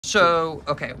So,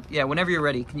 okay, yeah, whenever you're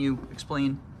ready, can you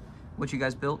explain what you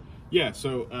guys built? Yeah,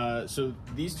 so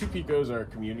these two Picos are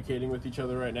communicating with each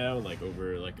other right now, like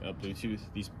over like a Bluetooth.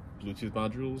 These Bluetooth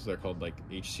modules, they're called like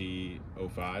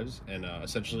HC05s, and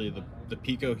essentially the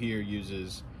Pico here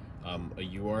uses a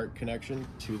UART connection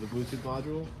to the Bluetooth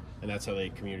module, and that's how they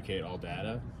communicate all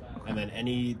data. And then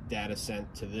any data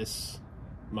sent to this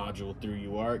module through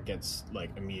UART gets like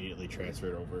immediately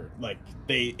transferred over. Like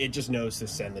it just knows to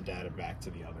send the data back to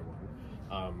the other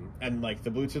one. And like the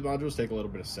Bluetooth modules take a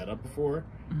little bit of setup before,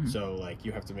 so like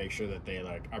you have to make sure that they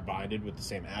like are binded with the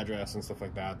same address and stuff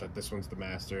like that. That this one's the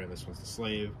master and this one's the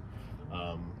slave.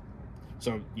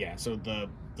 So yeah, so the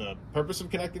purpose of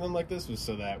connecting them like this was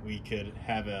so that we could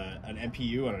have an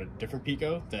MPU on a different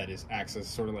Pico that acts as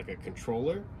sort of like a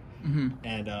controller.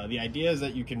 And the idea is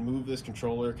that you can move this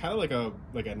controller kind of like a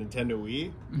Nintendo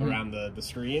Wii around the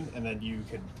screen, and then you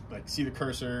could like see the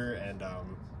cursor and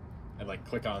like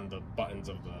click on the buttons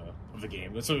of the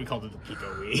game. That's what we called it, the Pico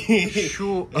Wii.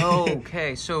 Sure. Oh,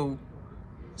 okay. So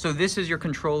this is your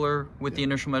controller with the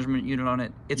inertial measurement unit on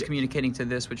it. It's communicating to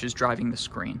this, which is driving the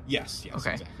screen. Yes,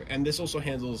 okay. Exactly. And this also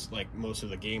handles like most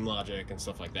of the game logic and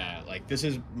stuff like that. Like this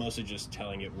is mostly just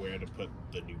telling it where to put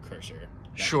the new cursor.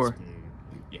 Sure.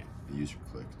 Yeah. The user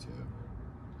click too.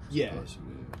 Yeah.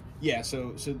 Yeah.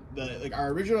 So our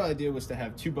original idea was to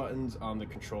have two buttons on the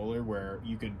controller where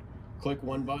you could click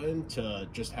one button to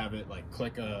just have it like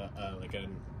click a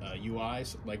UI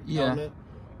element,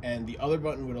 and the other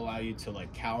button would allow you to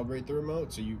like calibrate the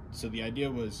remote. So the idea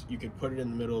was you could put it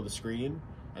in the middle of the screen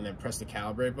and then press the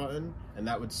calibrate button, and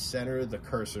that would center the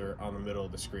cursor on the middle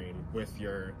of the screen with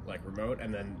your like remote,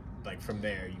 and then like from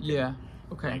there you can,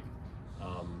 okay. Like,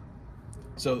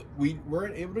 so we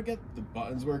weren't able to get the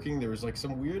buttons working. There was like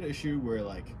some weird issue where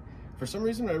like for some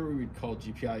reason whenever we'd call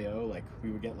GPIO, like we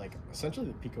would get like essentially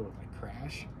the Pico would like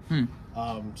crash.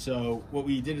 So what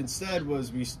we did instead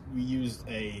was we used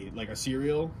a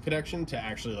serial connection to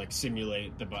actually like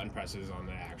simulate the button presses on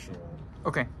the actual.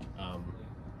 Okay.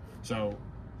 So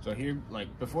here,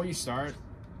 like before you start,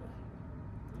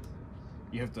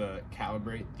 you have to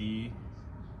calibrate the.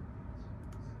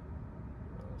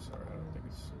 Oh, sorry, I don't think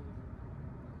it's.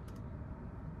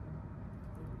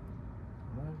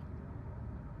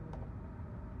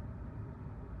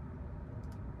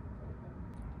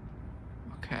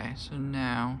 Okay, so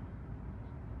now,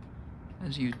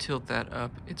 as you tilt that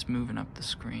up, it's moving up the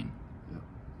screen. Yep.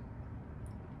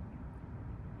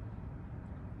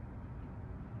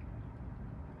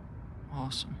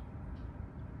 Awesome.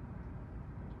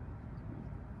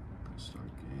 Start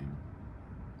game.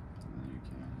 And then you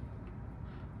can.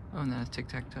 Oh, and then it's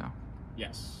tic-tac-toe.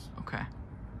 Yes. Okay.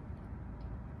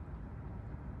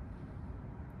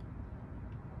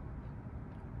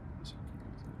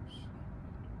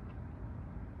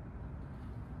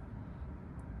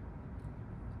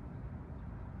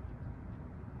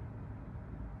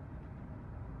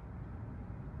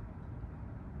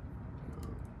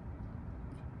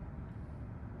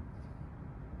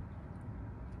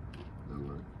 That'll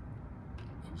work.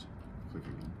 Just click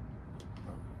again.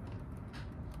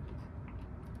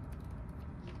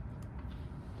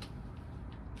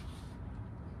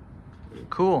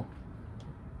 Cool.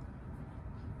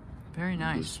 Very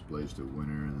nice. Displays the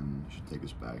winner, and then it should take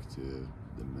us back to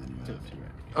the menu.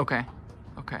 Okay.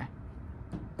 Okay.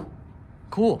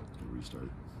 Cool. Restart.